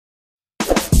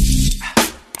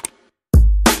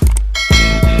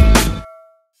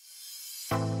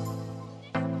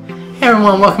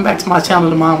everyone, welcome back to my channel,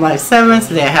 The Mom Life 7.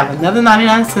 Today I have another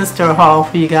 99-cent store haul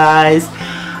for you guys.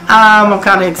 I'm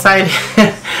kind of excited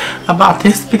about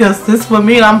this because this would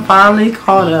mean I'm finally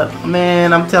caught up.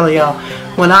 Man, I'm telling y'all,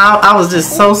 when I was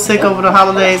just so sick over the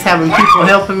holidays having people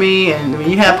helping me, and when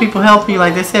you have people helping you,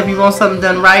 like they said, if you want something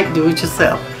done right, do it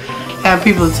yourself. Have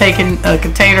people taking a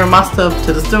container of my stuff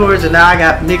to the storage, and now I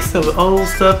got mixed up with old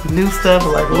stuff, new stuff.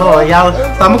 Like, Lord, y'all. So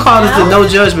I'm gonna call this the no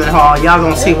judgment haul. Y'all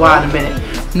gonna see why in a minute.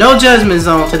 No judgment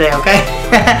zone today, okay?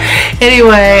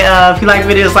 Anyway, if you like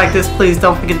videos like this, please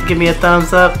don't forget to give me a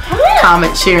thumbs up,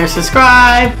 comment, share, and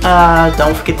subscribe.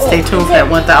 Don't forget to stay tuned for that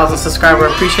 1,000 subscriber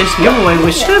appreciation giveaway,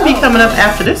 which should be coming up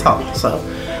after this haul. So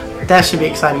that should be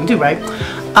exciting too, right?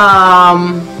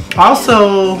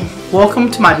 Also,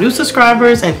 welcome to my new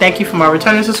subscribers, and thank you for my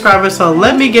returning subscribers. So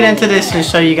let me get into this and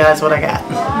show you guys what I got.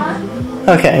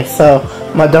 Okay, so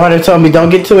my daughter told me don't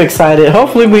get too excited.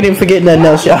 Hopefully we didn't forget nothing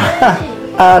else, y'all.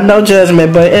 No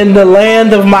judgment, but in the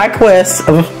land of my quest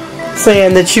of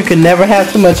saying that you can never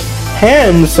have too much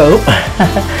hand soap,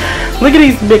 look at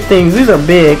these big things. These are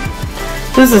big.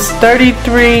 This is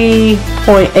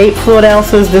 33.8 fluid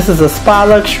ounces. This is a Spa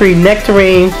Luxury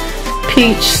Nectarine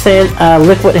Peach Scent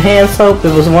liquid hand soap.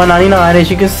 It was $1.99, as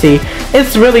you can see.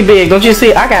 It's really big. Don't you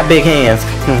see? I got big hands.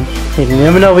 You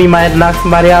never know when you might have to knock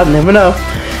somebody out. Never know.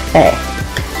 Hey,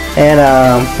 and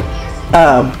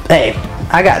hey,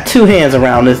 I got two hands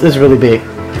around this. It's really big.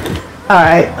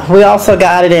 Alright, we also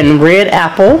got it in red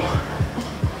apple,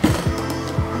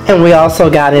 and we also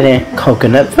got it in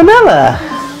coconut vanilla.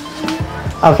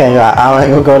 Okay, I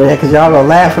ain't gonna go there because y'all gonna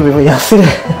laugh at me when y'all see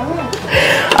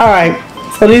that. Alright,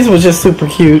 so these were just super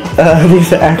cute.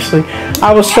 These are actually,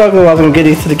 I was struggling. I was gonna get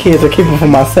these to the kids or keep them for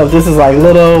myself. This is like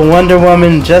little Wonder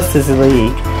Woman Justice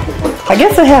League. I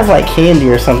guess it has like candy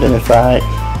or something inside,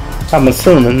 I'm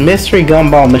assuming. Mystery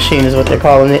Gumball Machine is what they're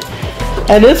calling it.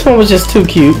 And this one was just too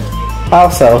cute.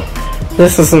 Also,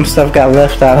 this is some stuff got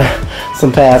left out of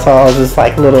some past hauls. It's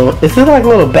like little, it's just like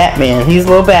little Batman. He's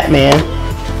little Batman.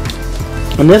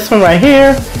 And this one right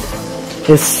here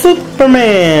is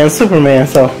Superman.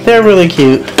 So they're really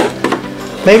cute.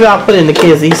 Maybe I'll put in the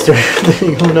kids' Easter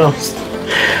thing. Who knows?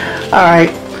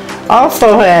 Alright.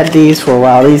 Also had these for a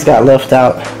while. These got left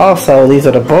out. Also, these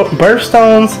are the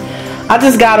birthstones. I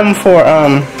just got them for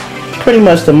pretty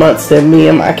much the months that me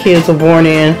and my kids were born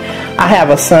in. I have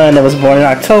a son that was born in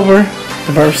October.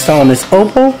 The birthstone is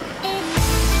opal.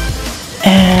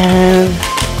 And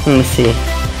let me see.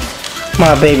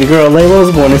 My baby girl Layla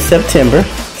was born in September.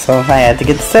 So I had to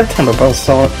get the September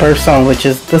birthstone, which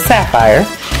is the sapphire.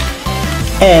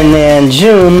 And then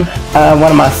June,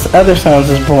 one of my other sons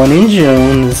was born in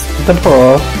June. Is the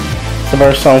pearl, the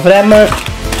birthstone for that month.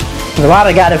 A lot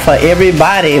of got it for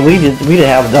everybody. We did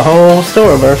have the whole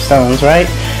store of birthstones, right?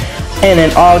 And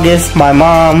in August, my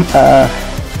mom,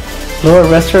 Lord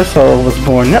rest her soul, was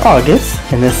born in August,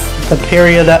 and this the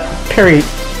period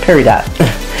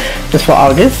is for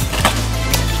August.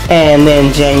 And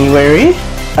then January,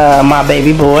 my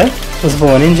baby boy was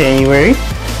born in January.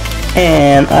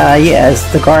 And yeah, it's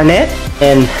the Garnet.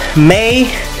 And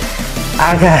May,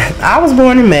 I was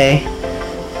born in May.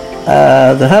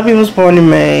 The hubby was born in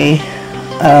May.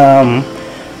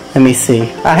 Let me see.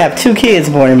 I have two kids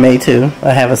born in May too.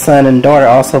 I have a son and daughter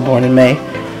also born in May.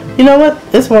 You know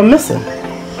what? This one missing.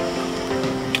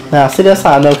 Now see, that's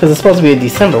how I know, because it's supposed to be a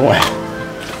December one.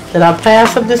 Did I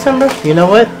pass up December? You know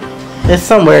what? It's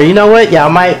somewhere. You know what? Y'all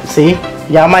might see.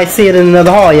 Y'all might see it in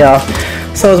another haul, y'all.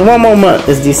 So it's one more month.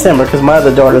 It's December because my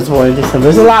other daughter's born in December.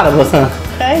 There's a lot of us, huh?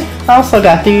 Okay. I also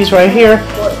got these right here.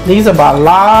 These are by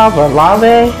Lave or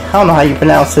Lave. I don't know how you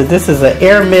pronounce it. This is an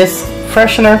air mist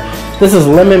freshener. This is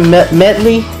lemon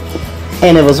medley,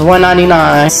 and it was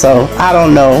 $1.99. So I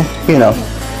don't know, you know,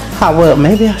 how well.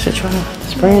 Maybe I should try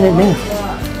spraying it now.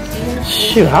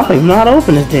 Shoot, I don't even know how to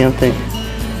open this damn thing.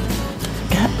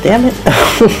 God damn it.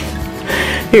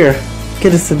 Here,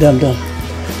 get us a Dum Dum.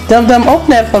 Dum Dum, open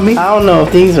that for me. I don't know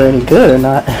if these are any good or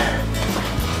not.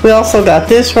 We also got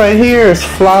this right here. It's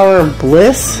Flower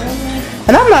Bliss.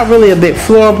 And I'm not really a big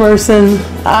floral person.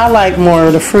 I like more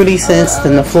of the fruity scents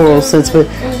than the floral scents. But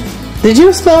did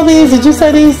you smell these? Did you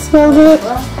say these smell good?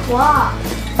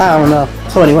 I don't know.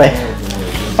 So anyway,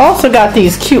 also got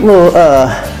these cute little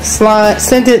slime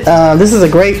scented. This is a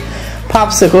grape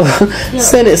popsicle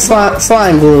scented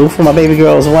slime glue for my baby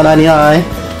girl. It was $1.99.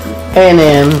 And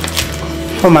then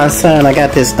for my son, I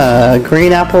got this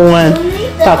green apple one.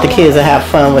 Thought the kids would have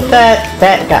fun with that.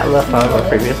 That got left out of the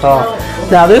previous haul.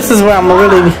 Now this is where I'm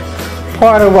really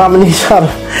part of why I'm gonna need y'all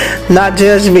to not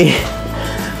judge me.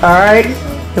 Alright?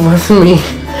 It wasn't me.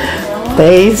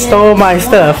 They stole my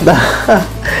stuff.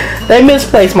 They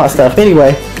misplaced my stuff.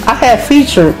 Anyway, I had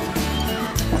featured,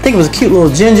 I think it was a cute little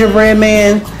gingerbread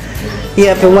man.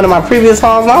 Yep, in one of my previous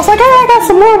hauls. And I was like, hey, I got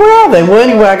some more. Where are they? Well,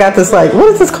 anyway, I got this, like,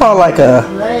 what is this called? Like a,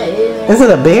 is it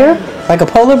a bear? Like a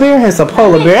polar bear? It's a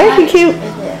polar bear. Ain't it cute?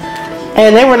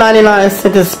 And they were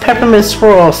 99cents. This peppermint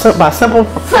swirl by Simple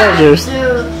Pleasures.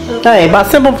 Hey, by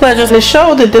Simple Pleasures. It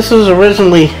showed that this was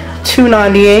originally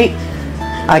 $2.98.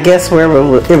 I guess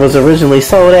wherever it was originally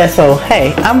sold at. So,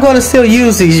 hey, I'm going to still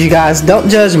use these, you guys. Don't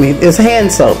judge me. It's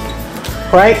hand soap,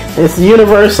 right? It's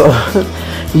universal,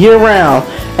 year-round.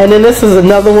 And then this is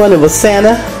another one. It was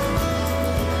Santa.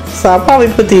 So I'll probably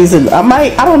put these in.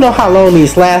 I don't know how long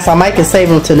these last. I might can save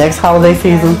them to next holiday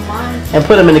season and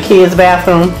put them in the kids'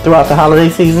 bathroom throughout the holiday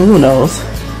season. Who knows?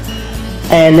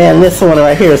 And then this one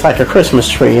right here is like a Christmas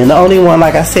tree. And the only one,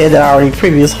 like I said, that I already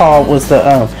previous haul was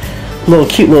the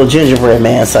cute little gingerbread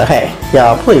man. So hey,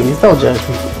 y'all, please don't judge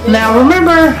me. Now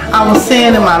remember, I was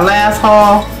saying in my last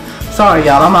haul. Sorry,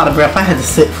 y'all, I'm out of breath. I had to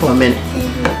sit for a minute.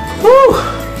 Woo!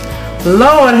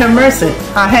 Lord have mercy.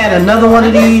 I had another one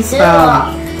of these.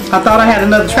 I thought I had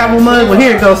another travel mug. Well,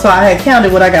 here it goes. So I had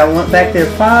counted what I got. One back there,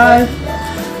 5.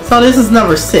 So this is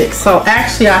number 6. So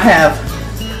actually I have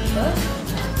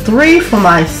 3 for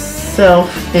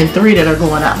myself and 3 that are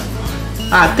going out.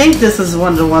 I think this is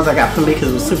one of the ones I got for me because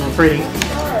it was super pretty.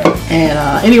 And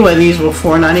anyway, these were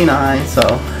 $4.99.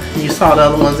 So you saw the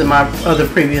other ones in my other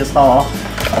previous haul.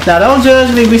 Now don't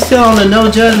judge me. We still on the no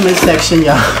judgment section,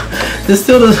 y'all.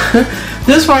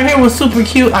 This right here was super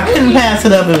cute. I couldn't pass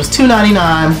it up. It was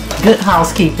 $2.99. Good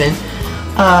housekeeping.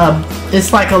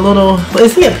 It's like a little.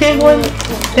 Is he a penguin?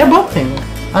 They're both penguins.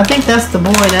 I think that's the boy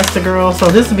and that's the girl. So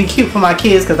this would be cute for my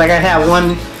kids because I gotta have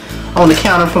one on the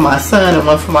counter for my son and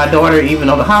one for my daughter. Even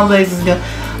though the holidays is good,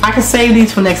 I can save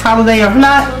these for next holiday or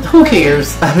not. Who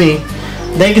cares? I mean,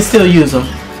 they can still use them.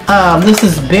 This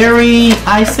is berry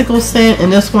icicle scent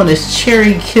and this one is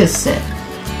cherry kiss scent.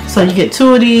 So you get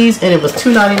 2 of these and it was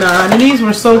 $2.99 and these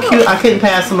were so cute. I couldn't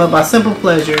pass them up by Simple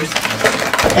Pleasures.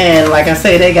 And like I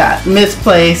say, they got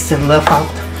misplaced and left out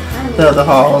the other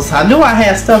hauls. I knew I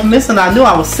had stuff missing. I knew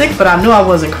I was sick, but I knew I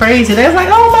wasn't crazy. They was like,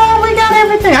 oh Mom, we got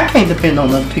everything. I can't depend on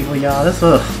other people, y'all. That's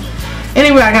ugh.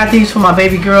 Anyway, I got these for my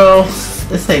baby girl.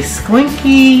 It says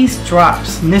Squinkies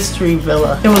Drops Mystery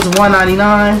Villa. It was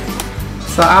 $1.99.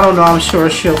 So I don't know. I'm sure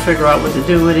she'll figure out what to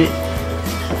do with it.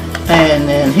 And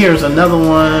then here's another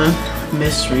one,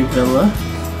 Mystery Villa.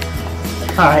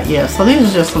 Alright, yeah, so these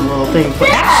are just some little things. But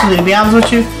actually, to be honest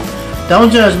with you,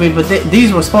 don't judge me, but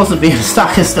these were supposed to be in the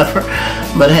stocking stuffer.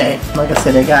 But hey, like I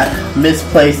said, they got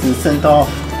misplaced and sent off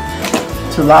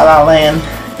to La La Land.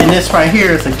 And this right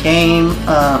here is a game.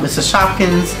 It's a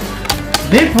Shopkins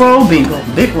Big Roll Bingo.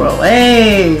 Big Roll.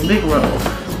 Hey, Big Roll.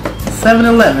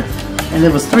 7-Eleven. And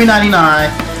it was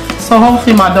 $3.99. So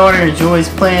hopefully my daughter enjoys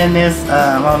playing this.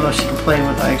 I don't know if she can play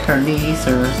with like her niece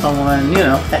or someone, you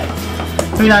know. Hey,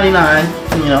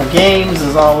 $3.99. You know, games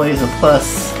is always a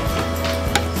plus.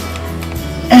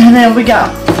 And then we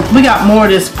got more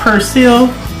of this Persil.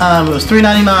 It was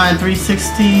 $3.99,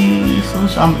 $3.60.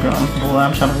 So I'm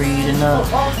trying to read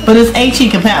but it's HE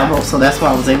compatible, so that's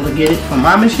why I was able to get it from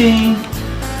my machine.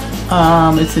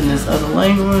 It's in this other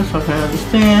language, so I can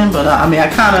understand. But I mean, I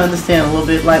kind of understand a little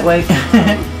bit lightweight.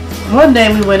 One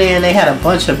day we went in, they had a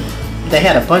bunch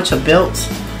of belts,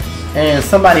 and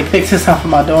somebody picked this up for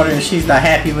my daughter, and she's not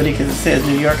happy with it because it says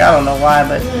New York. I don't know why,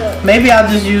 but maybe I'll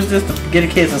just use this to get the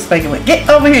kids to spank it with. Get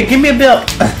over here, give me a belt.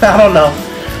 I don't know,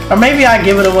 or maybe I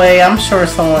give it away. I'm sure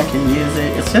someone can use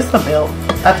it. It's just a belt.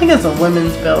 I think it's a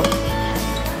women's belt.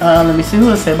 Let me see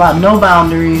who it said about No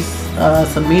Boundaries.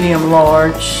 It's a medium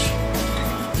large.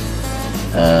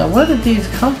 Where did these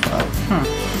come from?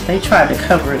 They tried to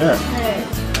cover it up.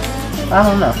 I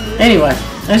don't know. Anyway,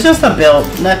 it's just a belt.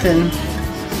 Nothing,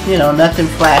 you know, nothing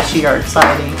flashy or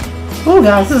exciting. Oh,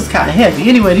 guys, this is kind of heavy.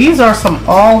 Anyway, these are some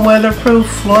all-weather-proof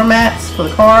floor mats for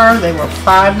the car. They were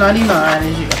 $5.99,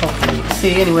 as you hopefully can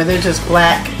see. Anyway, they're just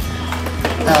black.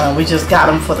 We just got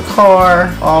them for the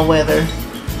car, all-weather.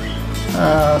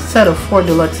 Set of 4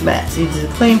 deluxe mats. Easy to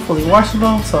clean, fully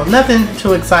washable. So nothing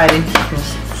too exciting.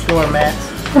 Just floor mats.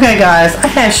 Okay guys, I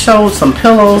had showed some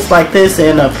pillows like this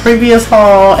in a previous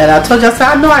haul, and I told you, I said,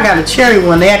 I know I got a cherry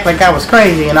one. They act like I was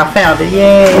crazy, and I found it.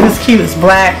 Yay, it's cute, it's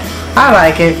black. I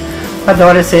like it. My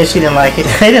daughter said she didn't like it.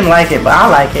 They didn't like it, but I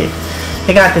like it.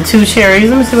 They got the 2 cherries.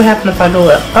 Let me see what happens if I go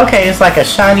up. Okay, it's like a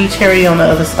shiny cherry on the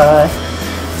other side.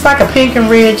 It's like a pink and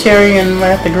red cherry and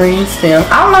the green stem.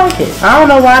 I like it. I don't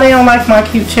know why they don't like my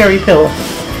cute cherry pillow.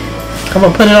 I'm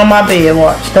gonna put it on my bed,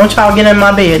 watch. Don't y'all get in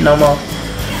my bed no more.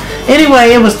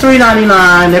 Anyway, it was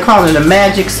 $3.99. They're calling it a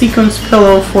Magic Sequence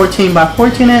Pillow 14 by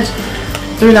 14 inch.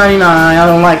 $3.99. I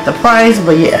don't like the price,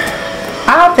 but yeah.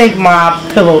 I'll Y'all think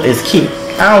my pillow is cute.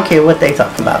 I don't care what they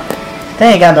talking about.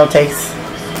 They ain't got no taste,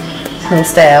 no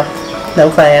style,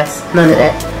 no class, none of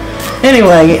that.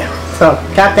 Anyway, yeah. So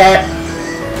got that.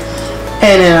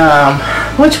 And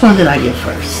then which one did I get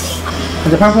first?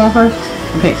 The purple one first?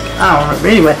 Pink. I don't remember.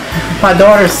 Anyway, my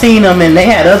daughter seen them and they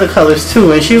had other colors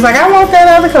too, and she was like, I want that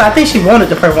other color. I think she wanted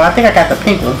the purple one. I think I got the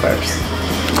pink one first.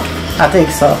 I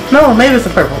think so. No, maybe it's the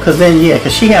purple, because then yeah,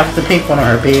 because she has the pink one on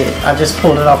her bed. I just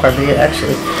pulled it off her bed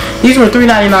actually. These were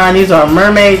 $3.99. These are a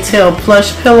mermaid tail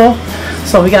plush pillow.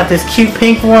 So we got this cute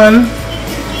pink one,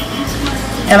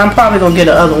 and I'm probably gonna get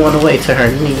the other one away to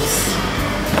her niece.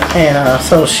 And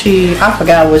so I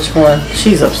forgot which one.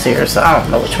 She's upstairs, so I don't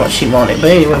know which one she wanted.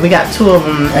 But anyway, we got two of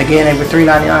them. Again, they were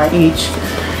 $3.99 each.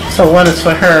 So one is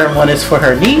for her, and one is for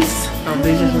her niece.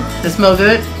 They smell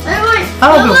good?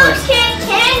 Oh, good work.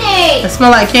 Candy. It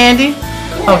smell like candy?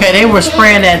 Okay, they were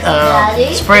spraying that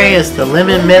spray is the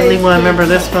lemon medley one. Remember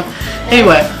this one?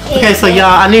 Anyway, okay, so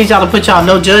y'all, I need y'all to put y'all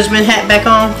no judgment hat back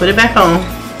on. Put it back on.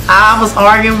 I was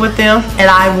arguing with them, and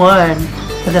I won.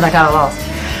 But then I got lost.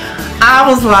 I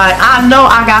was like, I know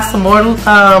I got some more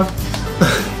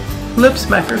lip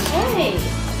smackers. Hey.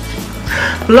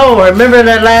 Lord, remember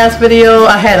that last video?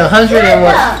 I had 100 and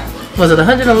what? Was it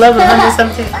 111,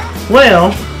 117?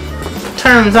 Well,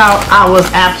 turns out I was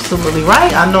absolutely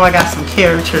right. I know I got some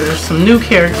characters, some new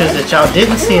characters that y'all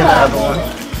didn't see in the other one.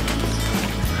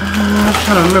 I'm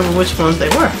trying to remember which ones they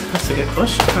were. That's a good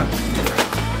question. Huh?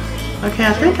 Okay,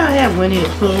 I think I had Winnie the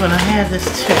Pooh and I had this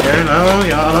too. No,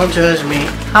 y'all don't judge me.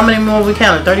 How many more we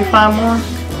counted? 35 more?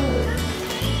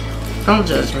 Don't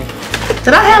judge me.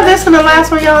 Did I have this in the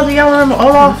last one, y'all? Do y'all remember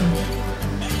Olaf?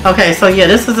 Okay, so yeah,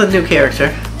 this is a new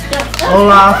character.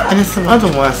 Olaf, and then some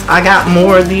other ones. I got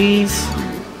more of these.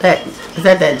 Is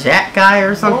that Jack guy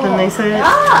or something they said?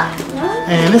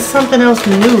 And it's something else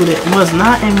new that was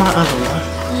not in my other one.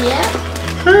 Yeah.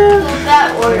 I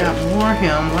got more of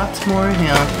him, lots more of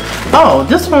him. Oh,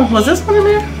 this one, was this one in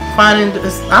there? I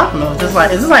don't know,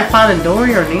 is this like Finding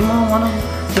Dory or Nemo? One of them?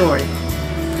 Dory.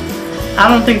 I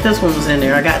don't think this one was in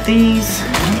there. I got these.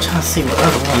 I'm trying to see what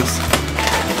other ones.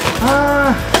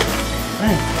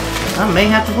 I may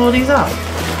have to pull these out.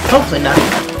 Hopefully not.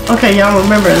 Okay, y'all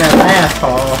remember in that last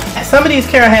haul. Some of these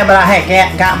Kara had, but I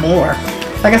had got more.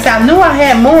 Like I said, I knew I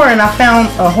had more, and I found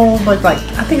a whole bunch, like,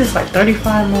 I think it's like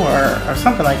 35 more or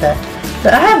something like that.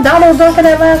 Did I have Donald Duck in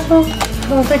that last one? I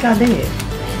don't think I did.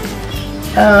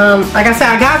 Like I said,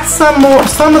 I got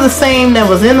some of the same that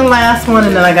was in the last one,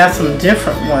 and then I got some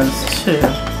different ones too.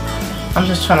 I'm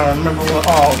just trying to remember what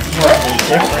all were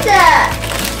different.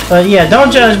 But yeah, don't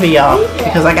judge me, y'all,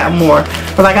 because I got more.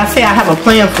 But like I said, I have a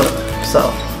plan for them, so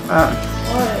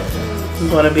I'm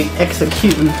going to be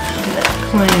executing that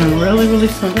plan really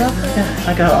soon.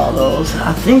 I got all those.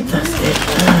 I think that's it.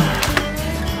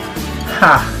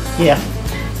 Yeah.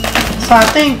 So I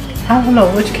think, I don't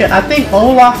know which character. I think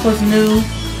Olaf was new,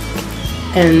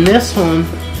 and this one,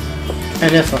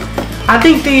 and this one. I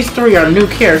think these three are new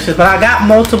characters, but I got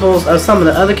multiples of some of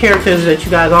the other characters that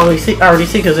you guys already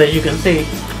see, because as you can see,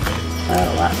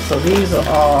 so these are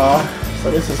all,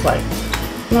 so this is like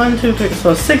 1, 2, 3,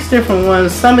 so 6 different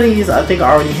ones. Some of these I think I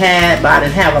already had, but I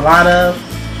didn't have a lot of,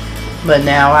 but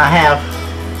now I have,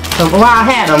 well, I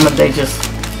had them, but they just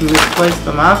misplaced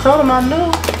them. I told them I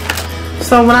knew.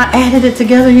 So when I added it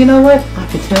together, you know what? I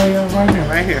can tell you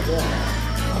right here.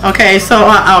 Okay, so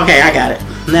okay, I got it.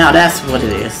 Now that's what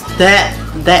it is.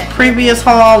 That previous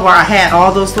haul where I had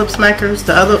all those lip smackers,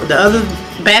 the other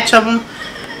batch of them,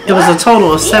 it was a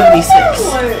total of 76.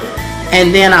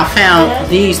 And then I found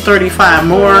these 35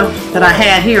 more that I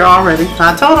had here already.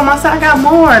 I told them, I said I got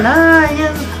more,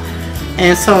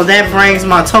 and so that brings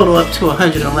my total up to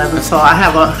 111. So I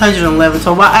have 111.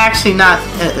 So well, actually not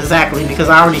exactly, because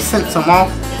I already sent some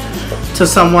off to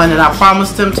someone that I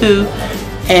promised them to,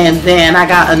 and then I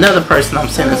got another person I'm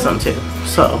sending some to.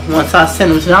 So once I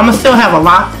send them to, I'm gonna still have a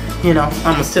lot. You know,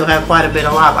 I'm gonna still have quite a bit,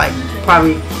 like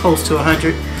probably close to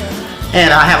 100.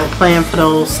 And I have a plan for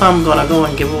those. Some gonna go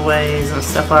in giveaways and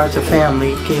stuff out to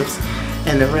family gifts,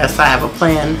 and the rest I have a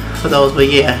plan for those. But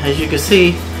yeah, as you can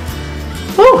see,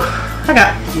 whew, I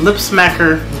got lip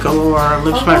smacker galore,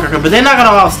 but they're not gonna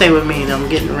all stay with me. I'm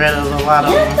getting rid of a lot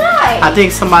of them. I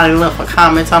think somebody left a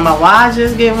comment talking about why I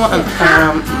just get one.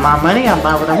 My money, I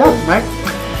buy what I want, right?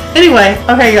 Anyway,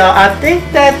 okay, y'all. I think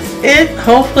that's it.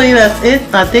 Hopefully that's it.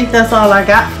 I think that's all I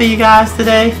got for you guys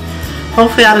today.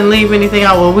 Hopefully I didn't leave anything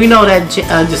out. Well, we know that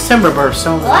December birth,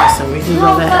 so we do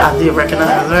know that. I did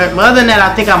recognize that. But other than that,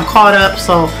 I think I'm caught up.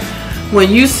 So when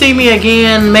you see me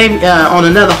again, maybe on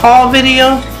another haul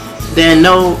video, then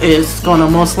know it's gonna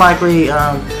most likely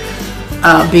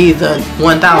be the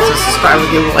 1,000 subscriber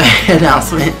giveaway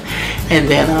announcement. And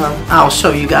then I'll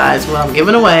show you guys what I'm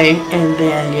giving away, and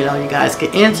then you guys can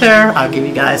enter. I'll give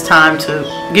you guys time to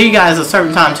a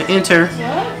certain time to enter,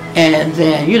 and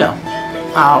then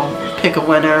I'll pick a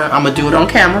winner. I'm gonna do it on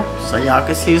camera so y'all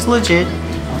can see it's legit,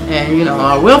 and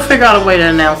I will figure out a way to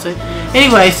announce it.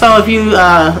 Anyway, so if you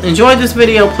enjoyed this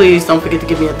video, please don't forget to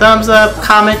give me a thumbs up,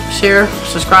 comment, share,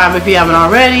 subscribe if you haven't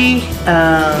already.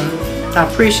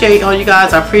 I appreciate all you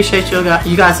guys. I appreciate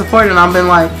you guys supporting. I've been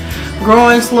like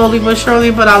growing slowly but surely,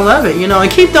 but I love it,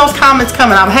 and keep those comments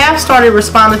coming. I have started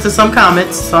responding to some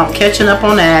comments, so I'm catching up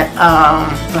on that.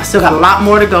 I still got a lot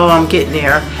more to go. I'm getting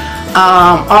there.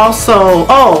 Also,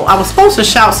 I was supposed to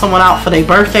shout someone out for their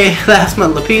birthday last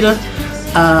month, Lapita.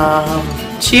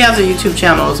 She has a YouTube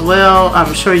channel as well.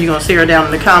 I'm sure you're gonna see her down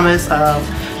in the comments.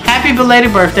 Happy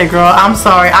belated birthday, girl. I'm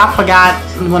sorry, I forgot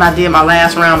when I did my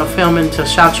last round of filming to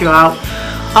shout you out.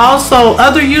 Also,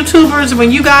 other YouTubers, when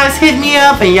you guys hit me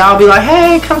up and y'all be like,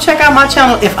 hey, come check out my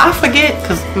channel. If I forget,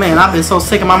 because man, I've been so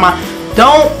sick of my mind,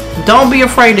 don't be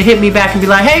afraid to hit me back and be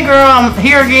like, hey girl, I'm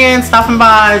here again, stopping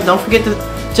by. Don't forget to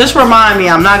just remind me.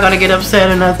 I'm not going to get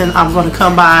upset or nothing. I'm going to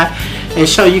come by and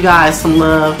show you guys some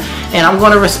love, and I'm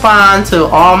going to respond to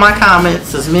all my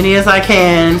comments, as many as I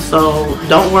can, so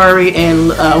don't worry. And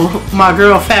my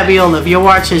girl Fabiola, if you're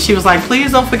watching, she was like,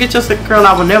 please don't forget your girl.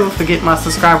 I will never forget my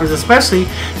subscribers, especially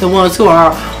the ones who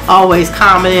are always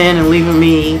commenting and leaving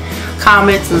me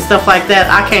comments and stuff like that.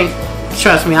 I can't,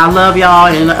 trust me, I love y'all.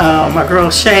 And my girl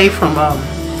Shay from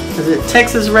is it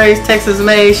Texas Raised, Texas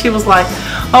Made, she was like,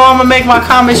 oh, I'm gonna make my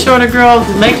comments shorter, girl.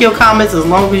 Make your comments as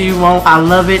long as you want. I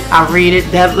love it. I read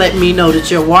it. That let me know that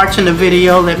you're watching the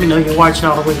video. Let me know you're watching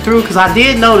all the way through, because I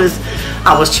did notice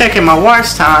I was checking my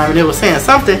watch time and it was saying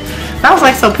something, and I was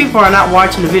like, so people are not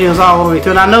watching the videos all the way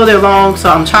through, and I know they're long, so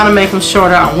I'm trying to make them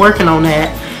shorter. I'm working on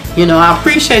that. I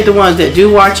appreciate the ones that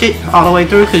do watch it all the way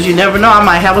through, because you never know, I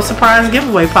might have a surprise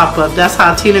giveaway pop up. That's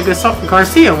how Tina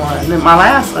Garcia won in my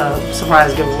last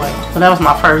surprise giveaway. Well, that was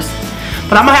my first,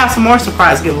 but I'm gonna have some more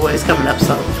surprise giveaways coming up.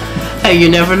 So hey, you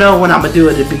never know when I'm gonna do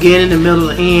it at the beginning, the middle,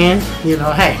 the end.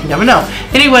 Hey, you never know.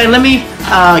 Anyway, let me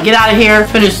get out of here,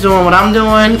 finish doing what I'm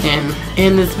doing, and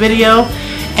end this video,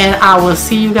 and I will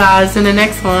see you guys in the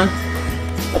next one.